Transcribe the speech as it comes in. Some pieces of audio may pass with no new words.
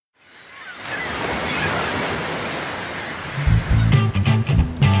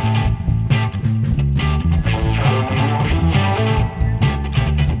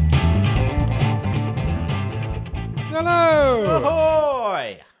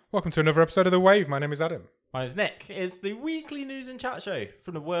Welcome to another episode of The Wave. My name is Adam. My name's Nick. It's the weekly news and chat show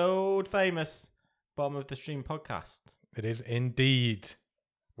from the world famous Bottom of the Stream podcast. It is indeed.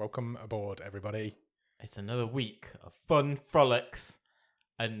 Welcome aboard, everybody. It's another week of fun frolics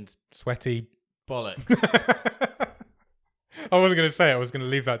and Sweaty. bollocks. I wasn't going to say it. I was going to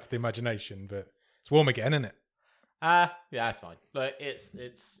leave that to the imagination, but it's warm again, isn't it? Yeah, it's fine. Look, it's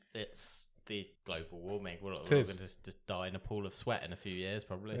the global warming. We're all It going is. to just die in a pool of sweat in a few years,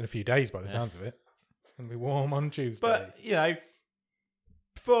 probably. In a few days, by the sounds of it. It's going to be warm on Tuesday. But,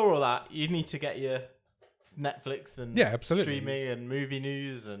 before all that, you need to get your Netflix and absolutely. streaming and movie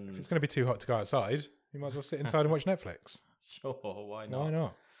news If and... it's going to be too hot to go outside, you might as well sit inside and watch Netflix. Sure, why not? Why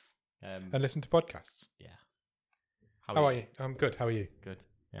not? Um, And listen to podcasts. yeah. How are you? I'm good. How are you? Good.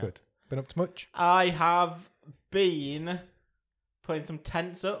 Yeah. Good. Been up to much? I have been putting some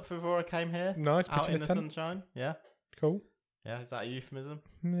tents up before I came here. Nice. Out Pitching in a the tent. sunshine. Yeah. Cool. Yeah. Is that a euphemism?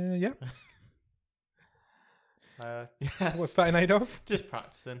 Yeah. Yeah. What's that in aid of? Just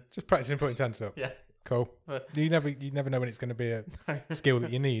practicing. Just practicing putting tents up. Yeah. Cool. But- You never know when it's going to be a skill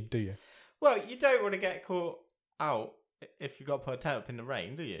that you need, do you? Well, you don't want to get caught out if you've got to put a tent up in the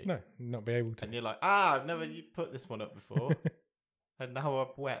rain, do you? No, not be able to. And you're like, I've never put this one up before. And now I'm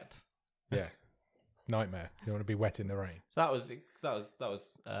wet. Yeah. Nightmare. You don't want to be wet in the rain. So that was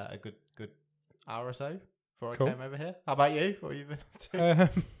a good hour or so before Cool. I came over here. How about you? What have you been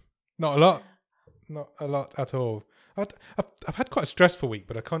up to? Not a lot. Not a lot at all. I've had quite a stressful week,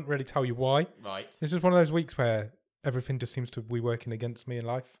 but I can't really tell you why. Right. This is one of those weeks where everything just seems to be working against me in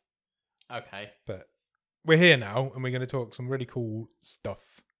life. Okay. But we're here now, and we're going to talk some really cool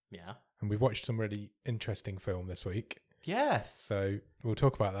stuff. Yeah. And we've watched some really interesting film this week. Yes. So we'll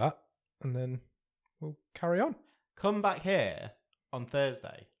talk about that, and then we'll carry on. Come back here on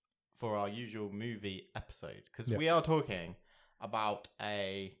Thursday for our usual movie episode because Yep. we are talking about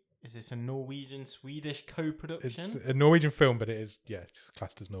is this a Norwegian Swedish It's co-production? a Norwegian film, but it's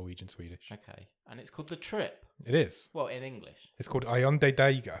classed as Norwegian Swedish. Okay, and it's called The Trip. It is. Well, in English, It's called Ayonde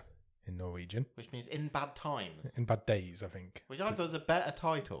Daiga in Norwegian. which means in bad times, In Bad Days, I think. which I thought was a better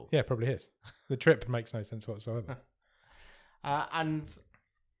title. Yeah, probably is. The Trip makes no sense whatsoever. And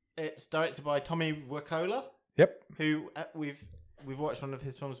it's directed by Tommy Wirkola, Yep. who we've watched one of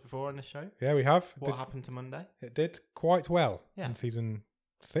his films before on this show. Yeah, we have. What Happened to Monday? It did quite well Yeah. in season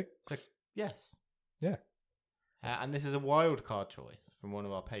 6. Yes. Yeah. And this is a wild card choice from one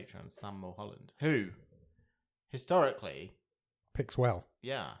of our patrons, Sam Mulholland, who historically, Picks well.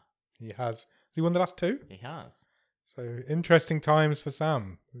 yeah, He has he won the last 2? he has. So interesting times for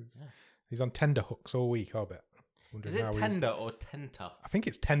Sam. Yeah. He's on tender hooks all week, I bet. Is Wondering it how he's- tender or tenter? I think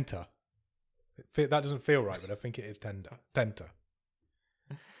it's Tenter. That doesn't feel right, but I think it is Tenter.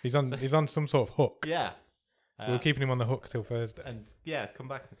 He's on some sort of hook. Yeah. So we're keeping him on the hook till Thursday. And yeah, come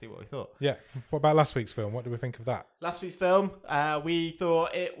back and see what we thought. Yeah. What about last week's film? What do we think of that? Last week's film, we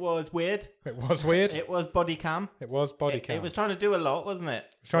thought it was weird. It was weird. It was body cam. It was body It cam. was trying to do a lot, wasn't it?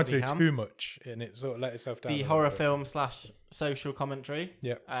 It was trying Body to do cam. too much, and it sort of let itself down. The a horror little bit. film / social commentary.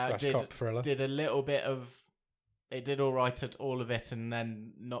 Yep. / did- cop thriller. Did a little bit of. It did all right at all of it, and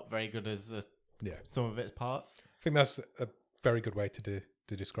then not very good as Yeah. some of its parts. I think that's a very good way to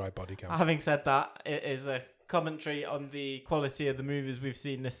describe body cam. Having said that, it is a commentary on the quality of the movies we've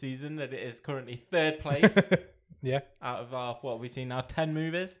seen this season. That it is currently third place Yeah. out of our what have we seen now 10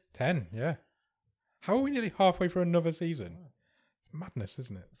 movies. 10. Yeah. How are we nearly halfway through another season? It's madness,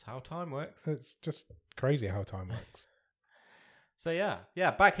 isn't it? That's how time works. It's just crazy how time works. So yeah,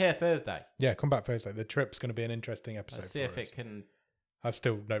 back here Thursday. Yeah, come back Thursday. The Trip's going to be an interesting episode. Let's see if for us. it can I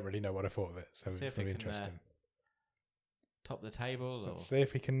still don't really know what I thought of it, so See it's if going to it be can, interesting. top the table. Or Let's see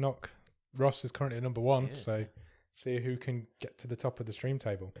if he can knock. Ross is currently at number 1, He is, so yeah. see who can get to the top of the stream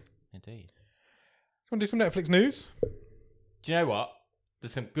table. Indeed. Want to do some Netflix news? Do you know what?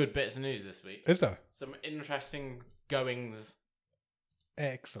 There's some good bits of news this week. Is there? Some interesting goings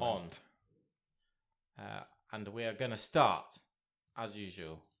Excellent. and we are going to start, as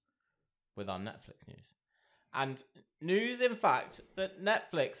usual, with our Netflix news. And news, in fact, that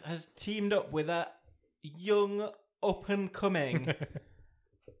Netflix has teamed up with a young, up-and-coming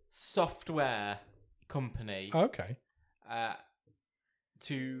software company Okay.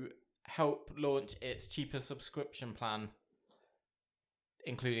 to help launch its cheaper subscription plan,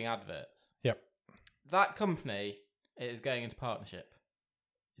 including adverts. Yep. That company is going into partnership.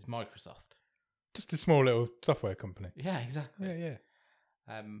 Is Microsoft. Just a small little software company. Yeah, exactly. Yeah,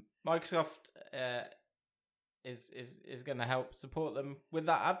 yeah. Microsoft is going to help support them with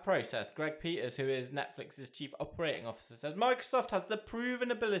that ad process. Greg Peters, who is Netflix's chief operating officer, says Microsoft has the proven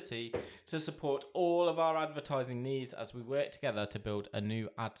ability to support all of our advertising needs as we work together to build a new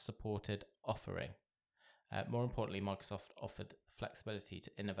ad-supported offering. More importantly, Microsoft offered flexibility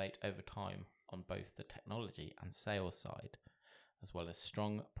to innovate over time on both the technology and sales side, as well as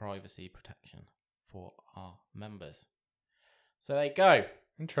strong privacy protection for our members. So there you go.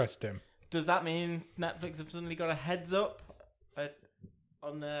 Interesting. Does that mean Netflix have suddenly got a heads up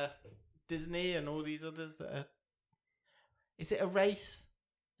on Disney and all these others that are... Is it a race?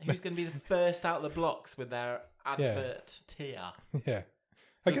 Who's going to be the first out of the blocks with their advert tier? Yeah.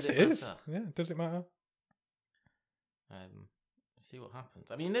 I Does guess it it is. matter? Yeah, does it matter? See what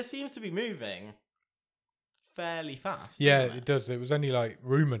happens. I mean, this seems to be moving fairly fast. Yeah, doesn't it does. It was only like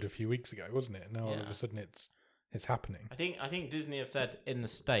rumoured a few weeks ago, wasn't it? Now all of Yeah. a sudden it's happening. I think Disney have said in the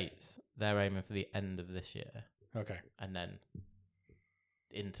States they're aiming for the end of this year Okay. and then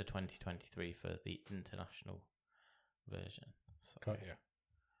into 2023 for the international version. So, Got you.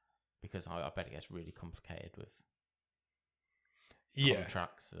 because I bet it gets really complicated with Yeah.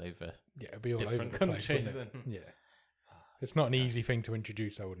 contracts over Yeah, it'd be all over different the place, countries. wouldn't it? And, Yeah. It's not an easy thing to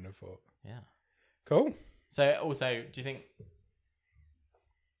introduce, I wouldn't have thought. yeah. Cool. So also, do you think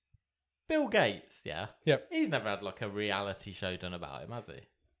Bill Gates? Yeah. Yep. He's never had like a reality show done about him, has he?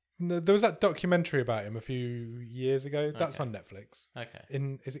 No, there was that documentary about him a few years ago. That's Okay. on Netflix. Okay.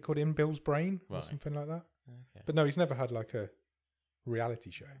 Is it called In Bill's Brain or Right. something like that? Okay. But no, he's never had like a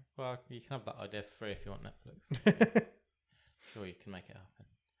reality show. Well, you can have that idea for free if you want Netflix. Sure, you can make it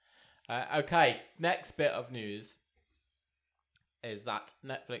happen. Okay, next bit of news is that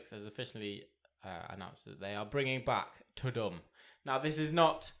Netflix has officially announced that they are bringing back Tudum. Now, this is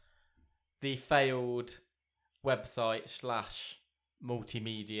not the failed website /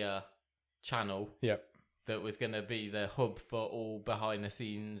 multimedia channel Yep. that was going to be the hub for all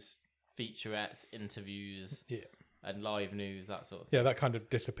behind-the-scenes featurettes, interviews, Yeah. and live news, that sort of Yeah, that kind of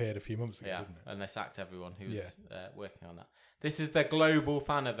disappeared a few months ago, yeah, didn't it? and they sacked everyone who was working on that. This is the global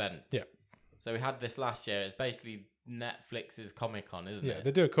fan event. Yeah. So we had this last year. It's basically Netflix's Comic Con, isn't Yeah, it?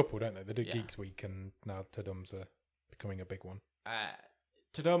 they do a couple, don't they? They do Yeah. Geeks Week, and now Tudum's becoming a big one.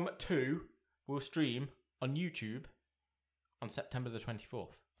 Tudum 2 will stream on YouTube on September the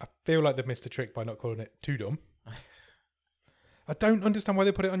 24th. I feel like they've missed a trick by not calling it Tudum. I don't understand why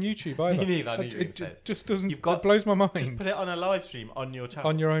they put it on YouTube either. Me neither, I knew you were It gonna say just doesn't. You've got It blows my Just mind. put it on a live stream on your channel,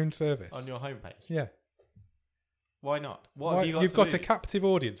 On your own service. on your homepage. Yeah. Why not? What Why- have you got you've to got a lose? captive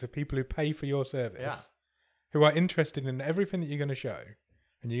audience of people who pay for your service, Yeah. who are interested in everything that you're going to show,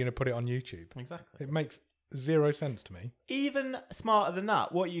 and you're going to put it on YouTube. Exactly. It makes zero sense to me. Even smarter than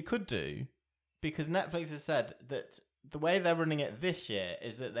that, what you could do, because Netflix has said that the way they're running it this year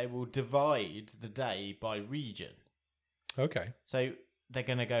is that they will divide the day by region. Okay. So they're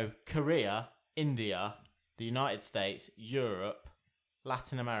going to go Korea, India, the United States, Europe,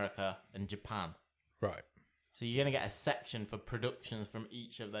 Latin America, and Japan. Right. So you're going to get a section for productions from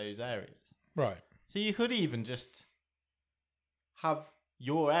each of those areas. Right. So you could even just have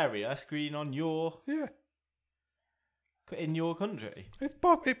your area screen on Yeah. in your country. It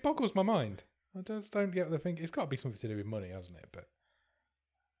boggles my mind. I just don't get the thing. It's got to be something to do with money, hasn't it? But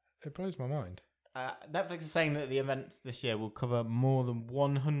it blows my mind. Netflix is saying that the event this year will cover more than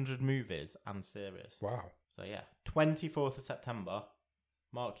 100 movies and series. Wow. So yeah, 24th of September.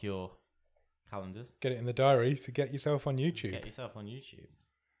 Mark your calendars. Get it in the diary to get yourself on YouTube. Get yourself on YouTube.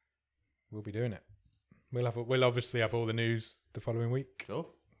 We'll be doing it. We'll obviously have all the news the following week. Sure.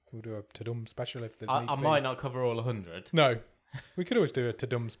 We'll do a Tudum special if there's I need to be. might not cover all 100, No. We could always do a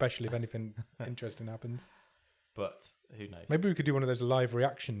Tudum special if anything interesting happens. but who knows? Maybe we could do one of those live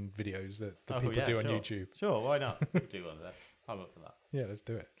reaction videos that Oh, people yeah, do on sure. YouTube. Sure, why not? We'll do one of them. I'm up for that. Yeah, let's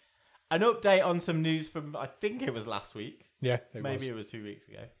do it. An update on some news from, I think it was last week. Yeah, it Maybe was. it was 2 weeks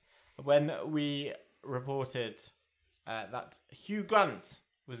ago. When we reported that Hugh Grant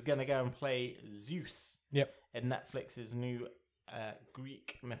was going to go and play Zeus Yep. in Netflix's new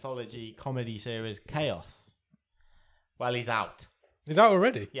Greek mythology comedy series Chaos. Well, he's out. Is that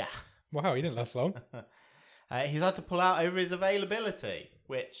already? Yeah. Wow, he didn't last long. He's had to pull out over his availability,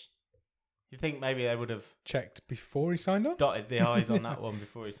 which you think maybe they would have Checked before he signed on? dotted the I's on that one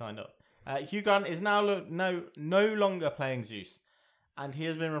before he signed up. Hugh Grant is now no longer playing Zeus, and he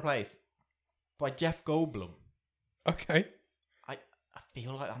has been replaced by Jeff Goldblum. Okay. I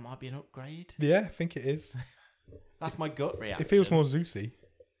feel like that might be an upgrade. Yeah, I think it is. That's my gut reaction. It feels more Zeusy.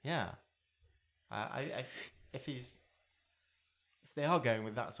 Yeah. If they are going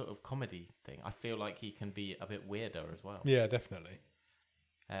with that sort of comedy thing, I feel like he can be a bit weirder as well. Yeah, definitely.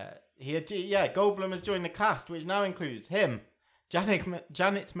 Goldblum has joined the cast, which now includes him, Janet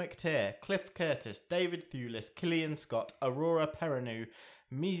McTeer, Cliff Curtis, David Thewlis, Killian Scott, Aurora Perrineau,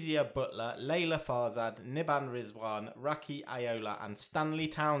 Mizia Butler, Layla Farzad, Niban Rizwan, Raki Ayola, and Stanley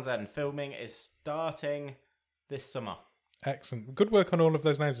Townsend. Filming is starting this summer. Excellent. Good work on all of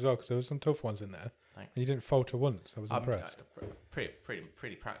those names as well, because there were some tough ones in there. Thanks. You didn't falter once. I was impressed.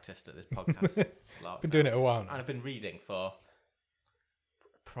 Pretty practiced at this podcast. Been doing it a while now. And I've been reading for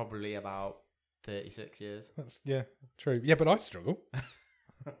probably about 36 years. That's true. Yeah, but I struggle.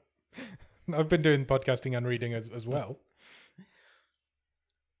 I've been doing podcasting and reading as well.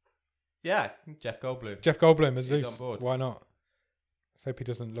 Yeah, Jeff Goldblum. Jeff Goldblum as He's Zeus. on board. Why not? Let's hope he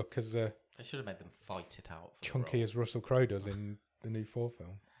doesn't look as I should have made them fight it out. chunky as Russell Crowe does in the new Thor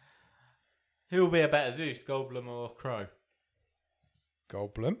film. Who will be a better Zeus, Goldblum or Crow?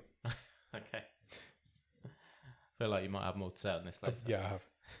 Goldblum? Okay. I feel like you might have more to say on this later. Yeah, I have.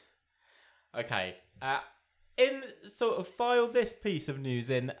 Okay. In sort of file this piece of news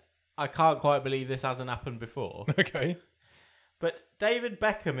in, I can't quite believe this hasn't happened before. Okay. But David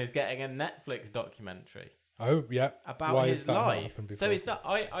Beckham is getting a Netflix documentary. Oh, yeah. About Why his has that not life. happened So before? it's not.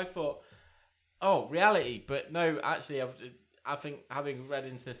 I thought, reality, but no. Actually, I think having read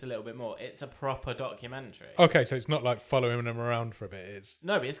into this a little bit more, it's a proper documentary. Okay, so it's not like following him around for a bit. It's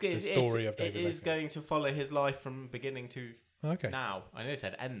No, but the story of David It is Beckham. going to follow his life from beginning to Okay. now. I nearly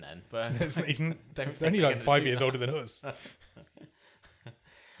said end then, but He's don't he's think only they're like gonna 5 do years that. older than us.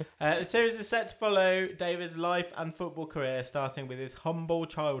 The series is set to follow David's life and football career, starting with his humble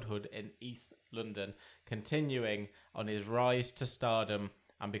childhood in East London, continuing on his rise to stardom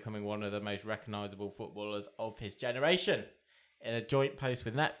and becoming one of the most recognisable footballers of his generation. In a joint post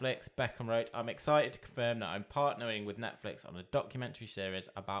with Netflix, Beckham wrote, "I'm excited to confirm that I'm partnering with Netflix on a documentary series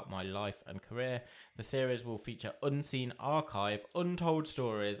about my life and career. The series will feature unseen archive, untold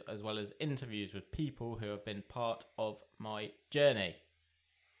stories, as well as interviews with people who have been part of my journey."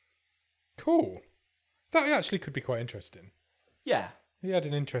 Cool. That actually could be quite interesting. Yeah, He had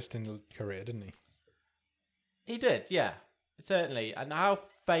an interesting career, didn't he? he did, yeah. Certainly. And how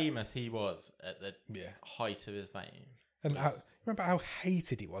famous he was at the Yeah. height of his fame. And was remember how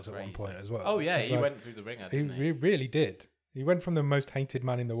hated he was at one crazy. point as well? Oh, yeah, It's he like- went through the ringer, He didn't he? really did. He went from the most hated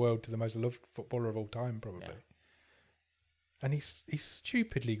man in the world to the most loved footballer of all time, probably. Yeah. And he's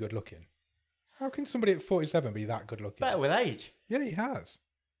stupidly good looking. How can somebody at 47 be that good looking? Better with age. Yeah, he has.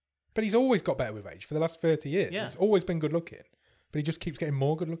 But he's always got better with age for the last 30 years. Yeah. He's always been good looking. But he just keeps getting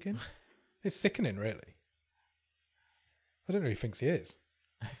more good looking. It's sickening, really. I don't know who he thinks he is.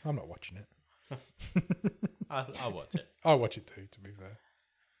 I'm not watching it. I'll watch it. I'll watch it too, to be fair.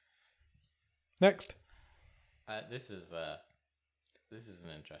 Next. This is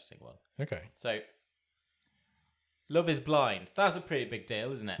an interesting one. Okay. So, Love is Blind. That's a pretty big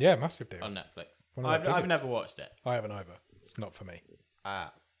deal, isn't it? Yeah, massive deal. On Netflix. One of the I've biggest. never watched it. I haven't either. It's not for me.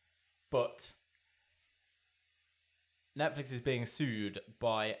 But Netflix is being sued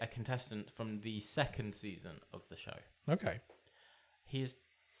by a contestant from the second season of the show. Okay. He's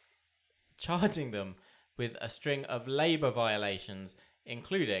charging them with a string of labour violations,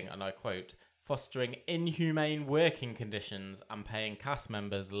 including, and I quote, fostering inhumane working conditions and paying cast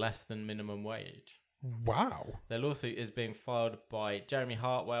members less than minimum wage. Wow. The lawsuit is being filed by Jeremy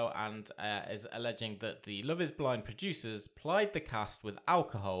Hartwell and is alleging that the Love is Blind producers plied the cast with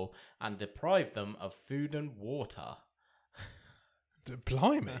alcohol and deprived them of food and water.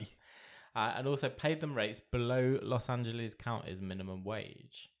 Blimey. And also paid them rates below Los Angeles County's minimum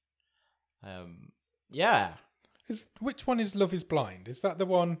wage. Yeah. Which one is Love is Blind? Is that the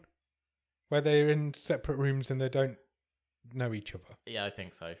one where they're in separate rooms and they don't know each other? Yeah, I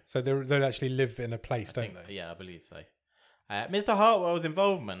think so. So they actually live in a place, I don't think- they? Yeah, I believe so. Mr. Hartwell's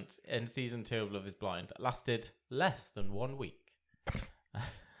involvement in season 2 of Love is Blind lasted less than 1 week.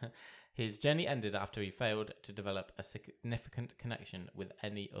 His journey ended after he failed to develop a significant connection with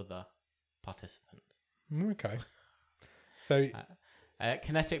any other participant. Okay. So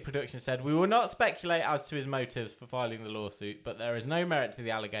Kinetic Productions said, "We will not speculate as to his motives for filing the lawsuit, but there is no merit to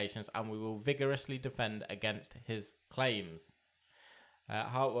the allegations and we will vigorously defend against his claims."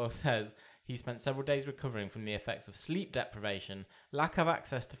 Hartwell says he spent several days recovering from the effects of sleep deprivation, lack of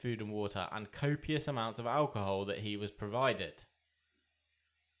access to food and water, and copious amounts of alcohol that he was provided.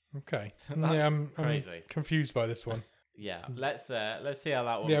 okay. That's yeah, I'm crazy. confused by this one. Yeah, let's see how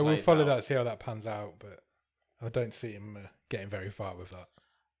that one Yeah, we'll plays follow out. that, see how that pans out, but I don't see him getting very far with that.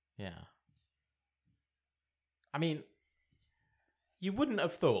 Yeah. I mean, you wouldn't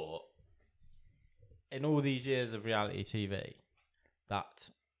have thought in all these years of reality TV that,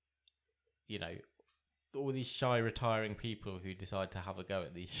 you know, all these shy retiring people who decide to have a go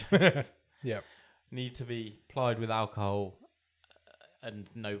at these shows Yeah. need to be plied with alcohol and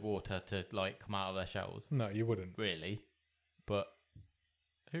no water to like come out of their shells. No, you wouldn't. Really, but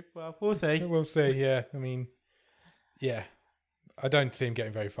well, we'll see. We'll see. Yeah. I mean, yeah. I don't see him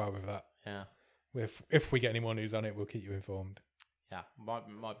getting very far with that. Yeah, If we get any more news on it, we'll keep you informed. yeah,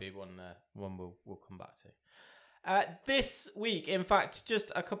 might be one we'll come back to. This week, in fact,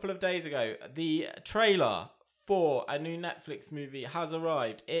 just a couple of days ago, the trailer for a new Netflix movie has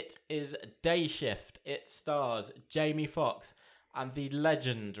arrived. It is Day Shift. It stars Jamie Foxx and the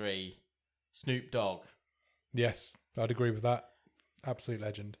legendary Snoop Dogg. Yes, I'd agree with that. Absolute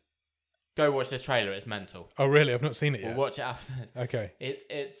legend. Go watch this trailer. It's mental. Oh, really? I've not seen it yet. We'll watch it after. Okay. It's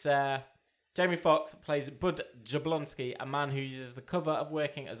Jamie Foxx plays Bud Jablonski, a man who uses the cover of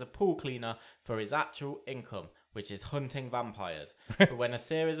working as a pool cleaner for his actual income, which is hunting vampires. But when a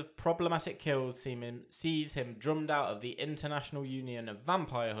series of problematic kills sees him drummed out of the International Union of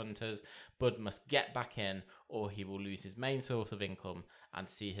Vampire Hunters, Bud must get back in, or he will lose his main source of income and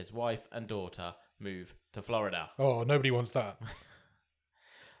see his wife and daughter move to Florida. Oh, nobody wants that.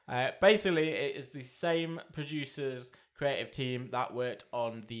 Basically, it is the same producers' creative team that worked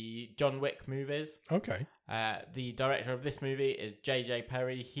on the John Wick movies. Okay. The director of this movie is J.J.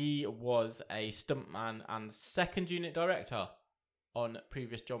 Perry. He was a stuntman and second unit director on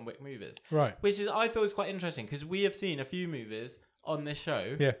previous John Wick movies. Right. Which is I thought was quite interesting because we have seen a few movies on this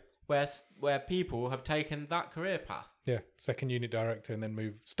show Yeah. where people have taken that career path. Yeah. Second unit director and then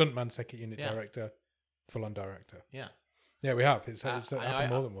move stuntman, second unit Yeah. director, full on director. Yeah. Yeah, we have. It's happened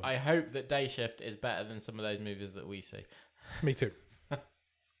more than once. I hope that Day Shift is better than some of those movies that we see. Me too.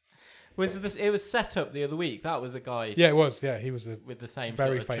 It was set up the other week. That was a guy Yeah, it was. Yeah, he was a with the same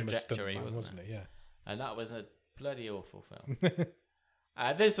very sort of famous trajectory, stuntman, wasn't it? he? Yeah. And that was a bloody awful film.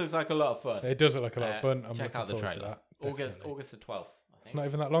 This looks like a lot of fun. It does look like a lot of fun. I'm check out the looking forward trailer. to that. Definitely. August the 12th. I It's think. not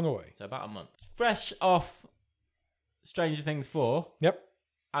even that long away. So about a month. Fresh off Stranger Things 4. Yep.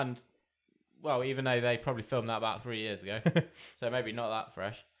 And, well, even though they probably filmed that about 3 years ago. So maybe not that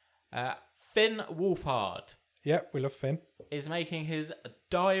fresh. Finn Wolfhard Yep, we love Finn. is making his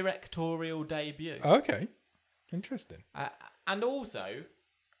directorial debut. Okay. Interesting. And also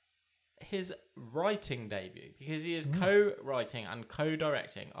his writing debut, because he is co-writing and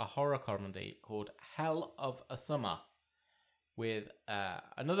co-directing a horror comedy called Hell of a Summer with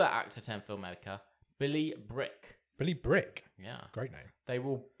another actor turned filmmaker, Billy Brick. Billy Brick. Yeah. Great name. They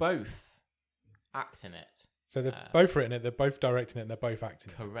will both act in it. So they're both written it, they're both directing it, and they're both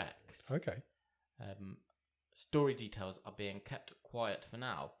acting Correct. it. Okay. Story details are being kept quiet for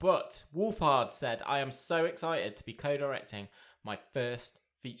now. But Wolfhard said, I am so excited to be co-directing my first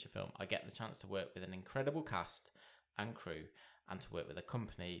feature film. I get the chance to work with an incredible cast and crew and to work with a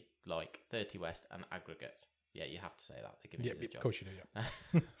company like 30 West and Aggregate. Yeah, you have to say that. They're giving you the job. Of course you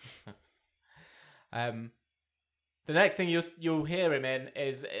do, yeah. The next thing you'll hear him in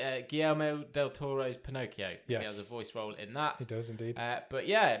is Guillermo del Toro's Pinocchio. He Yes. has a voice role in that. He does indeed. But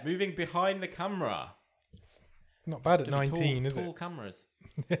yeah, moving behind the camera. Not bad at To be 19, is tall it? cameras.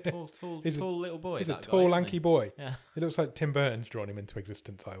 Tall He's a- little boy. He's a that guy, tall, isn't lanky he? boy. Yeah, It looks like Tim Burton's drawn him into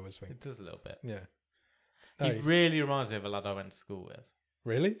existence, I always think. it does a little bit. Yeah. He Nice. really reminds me of a lad I went to school with.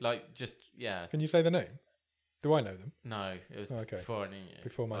 Really? Like, just, yeah. Can you say the name? Do I know them? No, it was Okay. before I knew you.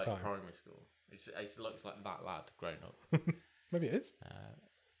 Before my like time. Primary school. It just looks like that lad grown up. Maybe it is.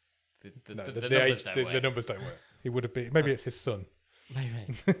 The No, numbers age, don't the work. numbers don't work. He would have been. Maybe it's his son.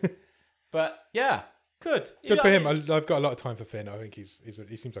 Maybe. But yeah, good. Good for him. I've got a lot of time for Finn. I think he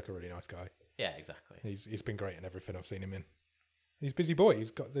seems like a really nice guy. Yeah, exactly. He's been great in everything I've seen him in. He's a busy boy.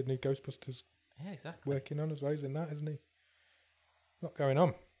 He's got the new Ghostbusters Yeah, exactly. working on as well. He's in that, isn't he? Lot going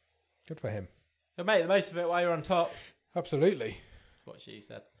on. Good for him. So make the most of it while you're on top. Absolutely. That's what she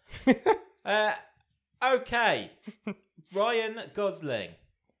said. Okay. Ryan Gosling.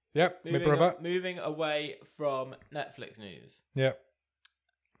 Yep. My brother. Moving away from Netflix news. Yep.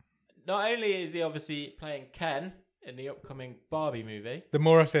 Not only is he obviously playing Ken in the upcoming Barbie movie, The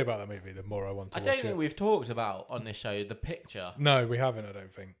more I say about that movie, the more I want to I watch don't it. think we've talked about on this show the picture No, we haven't, I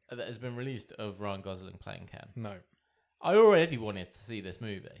don't think. that has been released of Ryan Gosling playing Ken. No. I already wanted to see this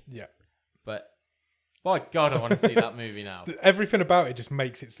movie, Yeah. but my God, I want to see that movie now. Everything about it just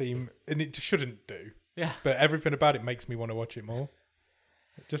makes it seem, and it shouldn't do, Yeah. but everything about it makes me want to watch it more.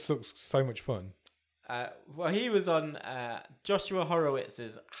 It just looks so much fun. Well, he was on Joshua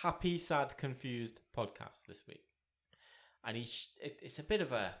Horowitz's Happy, Sad, Confused podcast this week. And it's a bit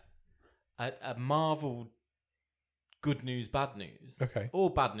of a Marvel good news, bad news. Okay. Or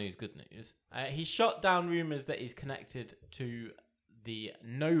bad news, good news. He shot down rumours that he's connected to the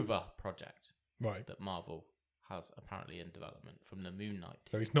Nova project. Right. that Marvel has apparently in development from the Moon Knight.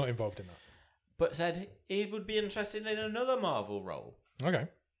 So he's not involved in But said he would be interested in another Marvel role. that. Okay.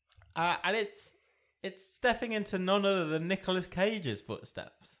 And it's stepping into none other than Nicolas Cage's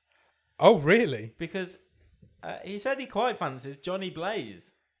footsteps. Oh, really? Because he said he quite fancies Johnny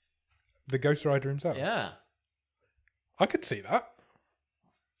Blaze. The Ghost Rider himself? Yeah. I could see that.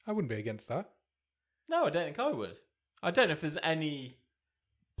 I wouldn't be against that. No, I don't think I would. I don't know if there's any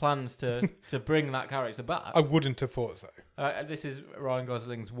plans to bring that character back. I wouldn't have thought so. This is Ryan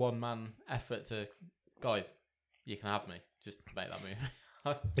Gosling's one-man effort to... Guys, you can have me. Just make that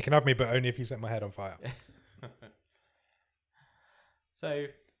move. You can have me, but only if you set my head on fire. So,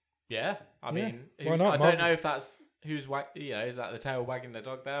 yeah. I mean, why not? I don't know if that's... is that the tail wagging the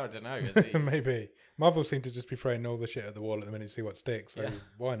dog there? I don't know. Is he... Maybe. Marvel seem to just be throwing all the shit at the wall at the minute to see what sticks, so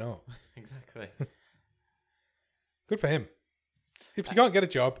why not? Exactly. Good for him. If you can't get a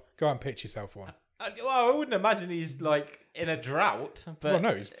job, go out and pitch yourself one. Well, I wouldn't imagine he's like in a drought. But, well,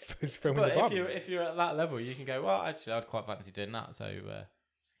 no, he's filming the but Barbie. if you're at that level, you can go, well, actually, I'd quite fancy doing that. So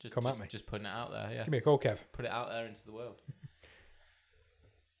Come at me. Just putting it out there. Yeah. Give me a call, Kev. Put it out there into the world.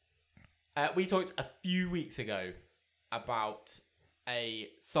 We talked a few weeks ago about a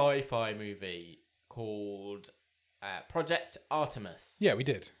sci-fi movie called Project Artemis. Yeah, we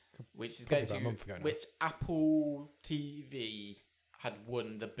did. Which is Probably going to about a month ago now. which Apple TV had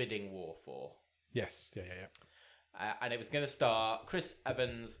won the bidding war for. Yes, yeah. And it was going to star Chris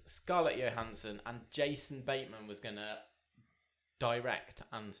Evans, Scarlett Johansson, and Jason Bateman was going to direct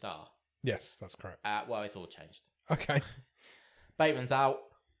and star. Yes, that's correct. Well, it's all changed. Okay. Bateman's out.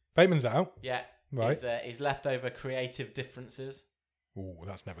 Bateman's out. Yeah. Right. He's left over creative differences. Ooh,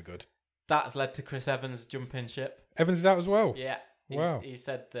 that's never good. That's led to Chris Evans jumping ship. Evans is out as well. Yeah. Wow. He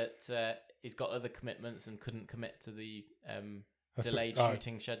said that he's got other commitments and couldn't commit to the delayed Oh,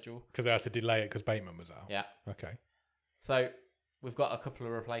 shooting schedule. because they had to delay it because Bateman was out. Yeah. Okay. So we've got a couple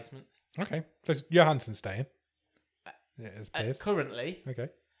of replacements. Okay. So Johansson's staying. Yeah, it appears. Currently, Okay.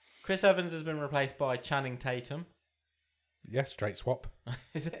 Chris Evans has been replaced by Channing Tatum. Yeah, straight swap.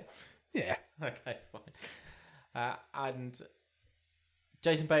 Is it? Yeah. Okay, fine. And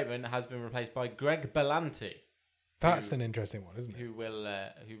Jason Bateman has been replaced by Greg Berlanti. That's an interesting one, isn't it? Who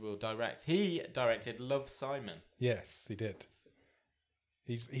will direct? He directed Love, Simon. Yes, he did.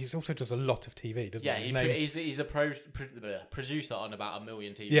 He's also does a lot of TV, doesn't Yeah, he? he's a producer on about 1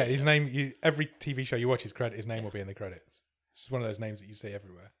 million TV. Yeah, shows. his name. Every TV show you watch, his name will be in the credits. It's just one of those names that you see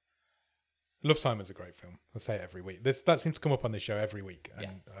everywhere. Love, Simon's a great film. I say it every week. That seems to come up on this show every week,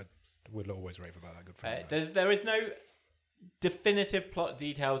 and I would always rave about that good film. There is no definitive plot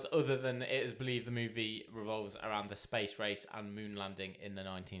details other than it is believed the movie revolves around the space race and moon landing in the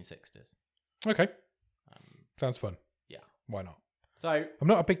 1960s. Okay, sounds fun. Yeah, why not? So I'm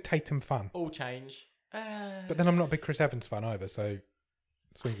not a big Tatum fan, all change, but then I'm not a big Chris Evans fan either. So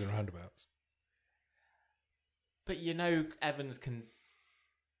swings and roundabouts. But Evans can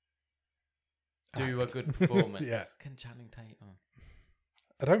do a good performance. Yeah. Can Channing Tatum?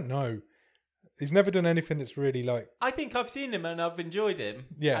 I don't know. He's never done anything that's really like. I think I've seen him and I've enjoyed him.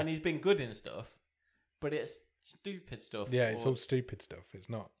 Yeah. And he's been good in stuff, but it's stupid stuff. Yeah, it's all stupid stuff. It's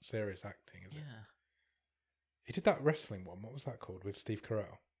not serious acting, is it? Yeah. He did that wrestling one. What was that called with Steve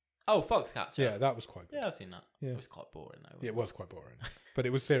Carell? Oh, Foxcatcher. Yeah, that was quite good. Yeah, I've seen that. Yeah. It was quite boring though. Yeah, it was quite boring, but it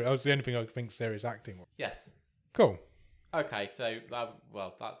was serious. That was the only thing I could think serious acting was. Yes. Cool. Okay, so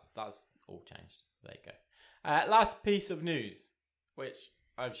that's all changed. There you go. Last piece of news, which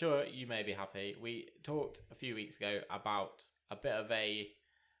I'm sure you may be happy. We talked a few weeks ago about a bit of a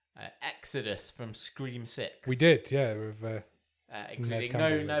exodus from Scream 6. We did, yeah, with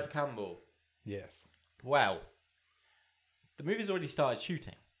including Neve Campbell. Yes. Well, the movie's already started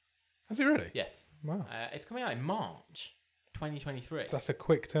shooting. Has it really? Yes. Wow. It's coming out in March 2023. That's a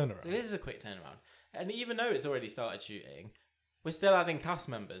quick turnaround. It is a quick turnaround. And even though it's already started shooting, we're still adding cast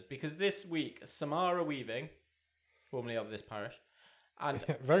members because this week, Samara Weaving, formerly of this parish, and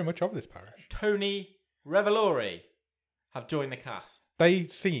Very much of this parish. Tony Revolori have joined the cast.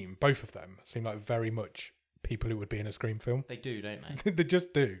 Both of them seem like very much people who would be in a Scream film. They do, don't they? They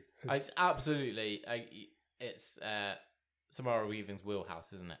just do. It's absolutely, it's Samara Weaving's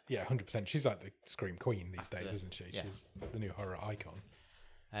wheelhouse, isn't it? Yeah, 100%. She's like the Scream queen these After days, this, isn't she? yeah. She's the new horror icon.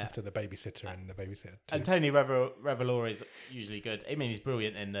 After the babysitter and the babysitter. And Tony Revolori is usually good. I mean, he's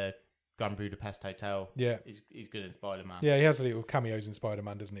brilliant in the Grand Budapest Hotel. Yeah. He's good in Spider-Man. Yeah, he has little cameos in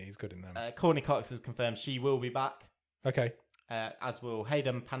Spider-Man, doesn't he? He's good in them. Courtney Cox has confirmed she will be back, Okay. as will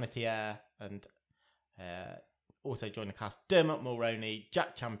Hayden Panettiere, and also join the cast Dermot Mulroney,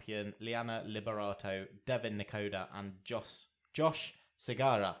 Jack Champion, Liana Liberato, Devin Nakoda, and Josh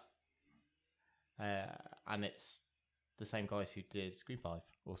Segara. and it's the same guys who did Scream 5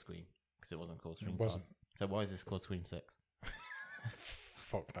 or Scream, because it wasn't called Scream It wasn't. 5. So why is this called Scream 6?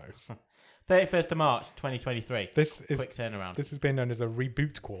 Fuck knows. 31st of March 2023. Quick turnaround. This has been known as a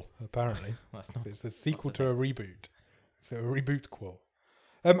reboot-quel, apparently. That's not. It's the sequel to a reboot. It's a reboot-quel.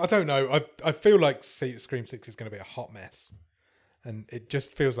 I don't know. I feel like Scream 6 is going to be a hot mess. And it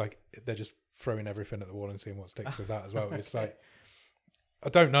just feels like they're just throwing everything at the wall and seeing what sticks with that as well. It's like, I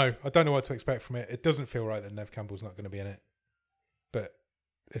don't know. I don't know what to expect from it. It doesn't feel right that Nev Campbell's not going to be in it. But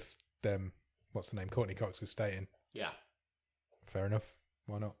if what's the name? Courtney Cox is staying. Yeah. Fair enough.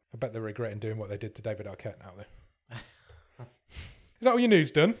 Why not? I bet they're regretting doing what they did to David Arquette now, though. Is that all your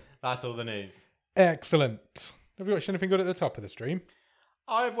news done? That's all the news. Excellent. Have you watched anything good at the top of the stream?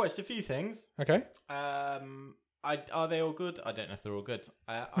 I've watched a few things. Okay. Are they all good? I don't know if they're all good.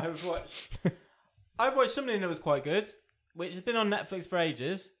 I've watched something that was quite good, which has been on Netflix for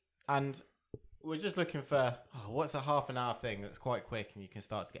ages, and we're just looking for what's a half an hour thing that's quite quick and you can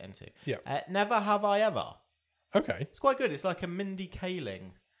start to get into. Yeah. Never Have I Ever. Okay. It's quite good. It's like a Mindy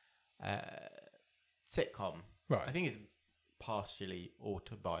Kaling sitcom. Right. I think it's partially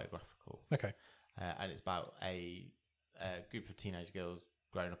autobiographical. Okay. And it's about a group of teenage girls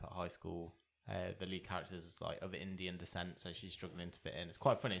growing up at high school. The lead character is like of Indian descent, so she's struggling to fit in. It's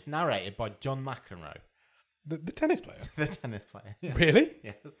quite funny. It's narrated by John McEnroe. The tennis player? The tennis player. Yeah. Really?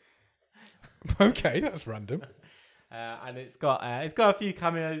 Yes. Okay, that's random. And it's got a few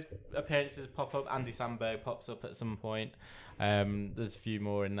cameos appearances pop up. Andy Samberg pops up at some point. There's a few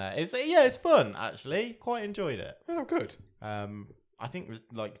more in there. It's fun actually. Quite enjoyed it. Oh, good. I think there's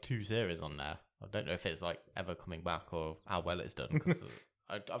like 2 series on there. I don't know if it's like ever coming back or how well it's done. 'Cause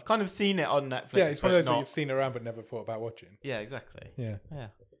I've kind of seen it on Netflix. Yeah, it's one of those not... that you've seen around but never thought about watching. Yeah, exactly. Yeah.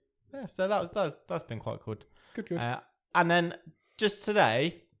 So that's been quite good. Good. And then just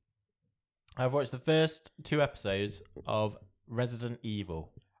today, I've watched the first 2 episodes of Resident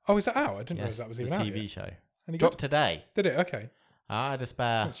Evil. Oh, is that out? I didn't know that was even out. The TV yet. show. Any Dropped good? today. Did it? Okay. I had a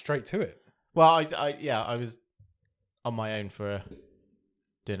spare. Went straight to it. Well, I was on my own for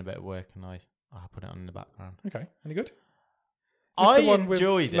doing a bit of work, and I put it on in the background. Okay. Any good? I the one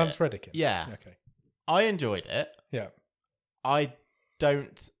enjoyed with Lance Reddick in? Yeah. Okay. I enjoyed it. Yeah. I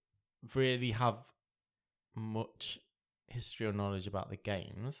don't really have much history or knowledge about the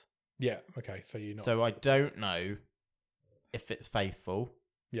games. Yeah. Okay. So you're not. So I don't know if it's faithful.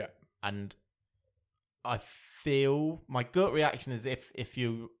 Yeah. And I feel my gut reaction is if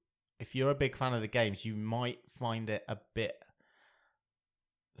you're a big fan of the games, you might find it a bit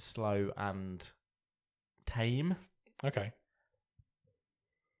slow and tame. Okay.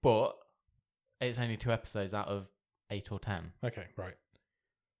 But it's only 2 episodes out of 8 or 10. Okay. Right.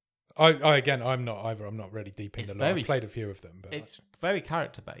 I'm not either. I'm not really deep in the lore. I've played a few of them, but it's very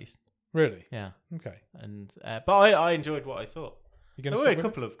character based. Really? Yeah. Okay. And but I enjoyed what I saw. There were a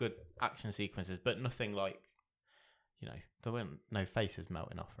couple of good action sequences, but nothing like, there weren't no faces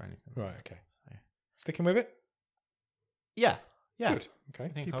melting off or anything. Right. Okay. So. Sticking with it. Yeah. Good. Okay. I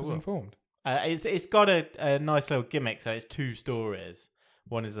think Keep I us will. informed. It's got a nice little gimmick. So it's 2 stories.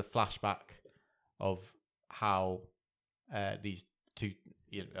 One is a flashback of how these 2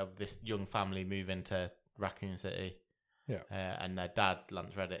 of this young family move into Raccoon City. Yeah. And their dad,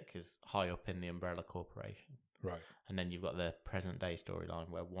 Lance Reddick, is high up in the Umbrella Corporation. Right. And then you've got the present day storyline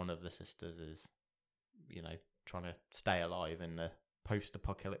where one of the sisters is, trying to stay alive in the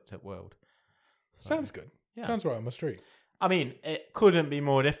post-apocalyptic world. So, sounds good. Yeah. Sounds right on my street. I mean, it couldn't be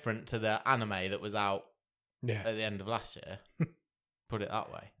more different to the anime that was out Yeah. at the end of last year. Put it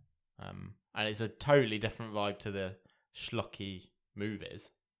that way. And it's a totally different vibe to the schlocky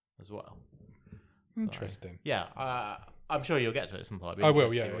movies as well. Interesting. So, yeah, I'm sure you'll get to it at some point. I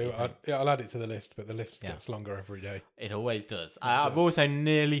will, yeah. I'll add it to the list, but the list gets longer every day. It always does. I've also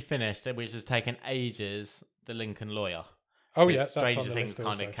nearly finished it, which has taken ages, The Lincoln Lawyer. Oh, yeah. That's Stranger on the Things list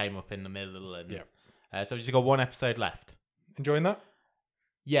kind of also. came up in the middle. And, yeah. So we've just got 1 episode left. Enjoying that?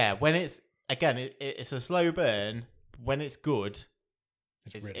 Yeah, when it's, again, it's a slow burn. When it's good,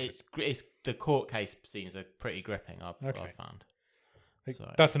 it's the court case scenes are pretty gripping, I've found.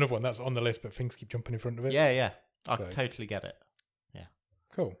 So. That's another one that's on the list, but things keep jumping in front of it. Yeah. I totally get it. Yeah.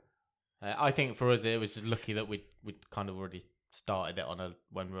 Cool. I think for us, it was just lucky that we'd kind of already started it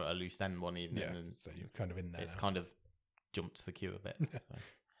when we were at a loose end one evening. Yeah, and so you're kind of in there. It's kind of jumped the queue a bit. So.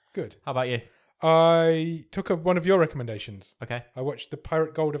 Good. How about you? I took up one of your recommendations. Okay. I watched The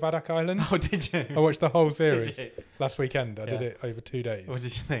Pirate Gold of Adak Island. Oh, did you? I watched the whole series Did you? last weekend. I did it over 2 days. What did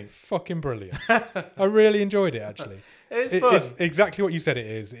you think? Fucking brilliant. I really enjoyed it, actually. It's fun. It's exactly what you said it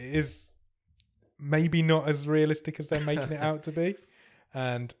is. It is maybe not as realistic as they're making it out to be.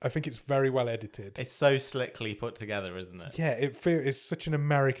 and I think it's very well edited. It's so slickly put together, isn't it? Yeah, it's such an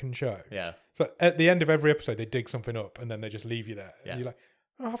American show. Yeah. So at the end of every episode, they dig something up, and then they just leave you there. Yeah. And you're like,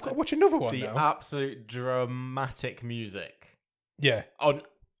 oh, I've got to watch another one The now. absolute dramatic music. Yeah.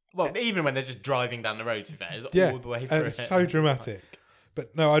 Even when they're just driving down the road, to be fair, it's Yeah. all the way through. It's so dramatic.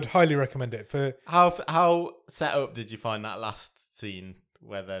 But no, I'd highly recommend it for How set up did you find that last scene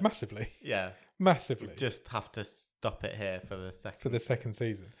where they massively. we just have to stop it here for the second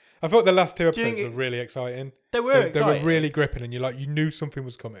season. I thought the last two Do you episodes think were really exciting. They were They exciting. were really gripping, and you knew something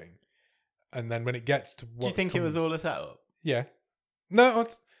was coming. And then when it gets to what Do you think it was comes- all a setup? Yeah. No,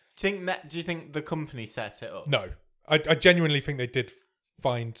 Do you think the company set it up? no. I genuinely think they did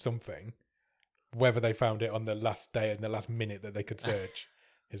find something. Whether they found it on the last day and the last minute that they could search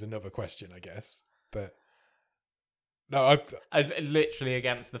is another question, I guess. But no, I'm literally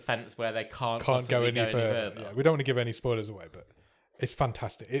against the fence where they can't can't go possibly any further. Yeah, we don't want to give any spoilers away, but it's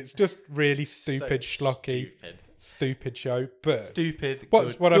fantastic. It's just really stupid, schlocky, stupid show. But stupid. what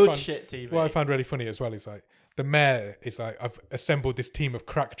I good found- shit TV. what I found really funny as well is like the mayor is like, I've assembled this team of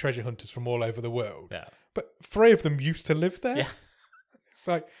crack treasure hunters from all over the world. Yeah. But 3 of them used to live there. Yeah. It's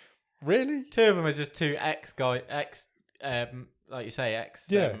like, really? 2 of them are just 2 like you say,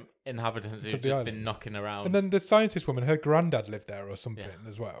 Yeah. inhabitants To who've the just island. been knocking around. And then the scientist woman, her granddad lived there or something Yeah.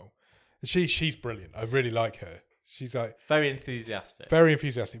 as well. She's brilliant. I really like her. She's like very enthusiastic. very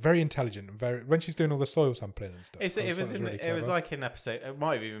enthusiastic, very intelligent, and very when she's doing all the soil sampling and stuff. It I was thought in really it was clever. like an episode. It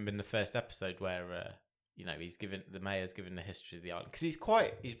might have even been the first episode where the mayor's given the history of the island because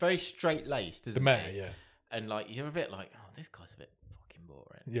he's very straight laced, isn't the mayor, he? yeah. And like you're a bit like, oh, this guy's a bit fucking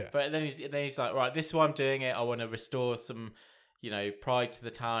boring. Yeah. But then he's like, right, this is why I'm doing it. I want to restore some, pride to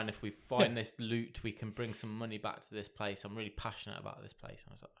the town. If we find this loot, we can bring some money back to this place. I'm really passionate about this place.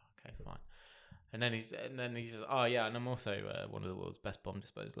 And I was like, okay, fine. And then he says, oh yeah, and I'm also one of the world's best bomb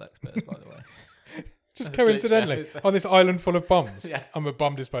disposal experts, by the way. Just That's coincidentally, literally- on this island full of bombs, Yeah. I'm a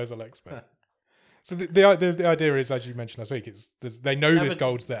bomb disposal expert. So the idea is, as you mentioned last week, they know Never- this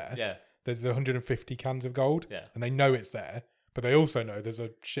gold's there. Yeah, There's 150 cans of gold, yeah. and they know it's there, but they also know there's a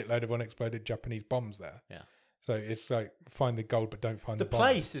shitload of unexploded Japanese bombs there. Yeah. So it's like find the gold, but don't find the, The bombs.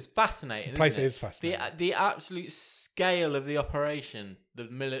 place is fascinating. The place isn't it? is fascinating. The absolute scale of the operation, the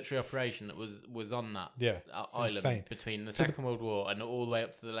military operation that was on that Yeah, it's island insane. between the So Second World War and all the way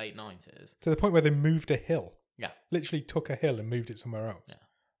up to the late 90s. To the point where they moved a hill. Yeah. Literally took a hill and moved it somewhere else. Yeah.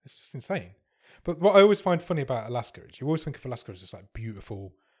 It's just insane. But what I always find funny about Alaska is you always think of Alaska as this like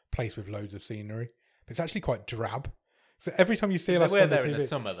beautiful place with loads of scenery. But it's actually quite drab. So every time you see They Alaska were on the there TV, in the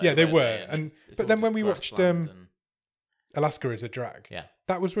summer, though. yeah, they weren't were. And it's but all then when just we watched grassland and- Alaska is a Drag, Yeah.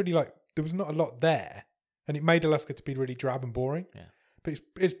 that was really like there was not a lot there, and it made Alaska to be really drab and boring. Yeah. But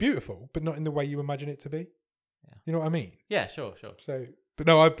it's beautiful, but not in the way you imagine it to be. Yeah. You know what I mean? Yeah, sure. So, but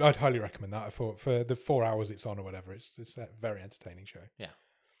no, I'd highly recommend that. I thought for the 4 hours it's on or whatever, it's a very entertaining show. Yeah.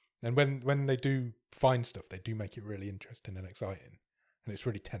 And when they do find stuff, they do make it really interesting and exciting, and it's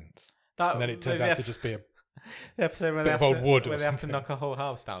really tense. And then it turns out to just be a the episode where bit they of have old to, wood or where they have to something. knock a whole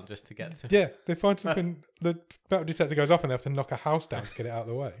house down just to get to. yeah. They find something. The metal detector goes off, and they have to knock a house down to get it out of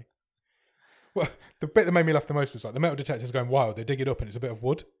the way. Well, the bit that made me laugh the most was like the metal detector's going wild. They dig it up, and it's a bit of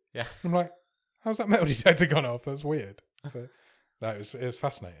wood. Yeah. I'm like, how's that metal detector gone off? That's weird. But no, it was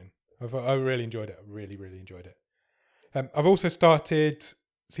fascinating. I really enjoyed it. I really, really enjoyed it. I've also started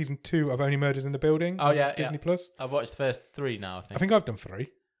season 2 of Only Murders in the Building. Oh, on yeah, Disney Plus. I've watched the first 3 now. I I think. think I've done 3,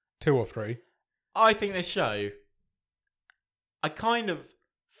 2 or 3. I think this show, I kind of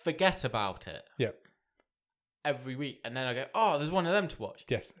forget about it. Yeah. Every week, and then I go, "Oh, there's one of them to watch."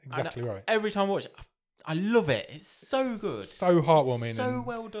 Yes, exactly right. Every time I watch it, I love it. It's so good, So heartwarming. so and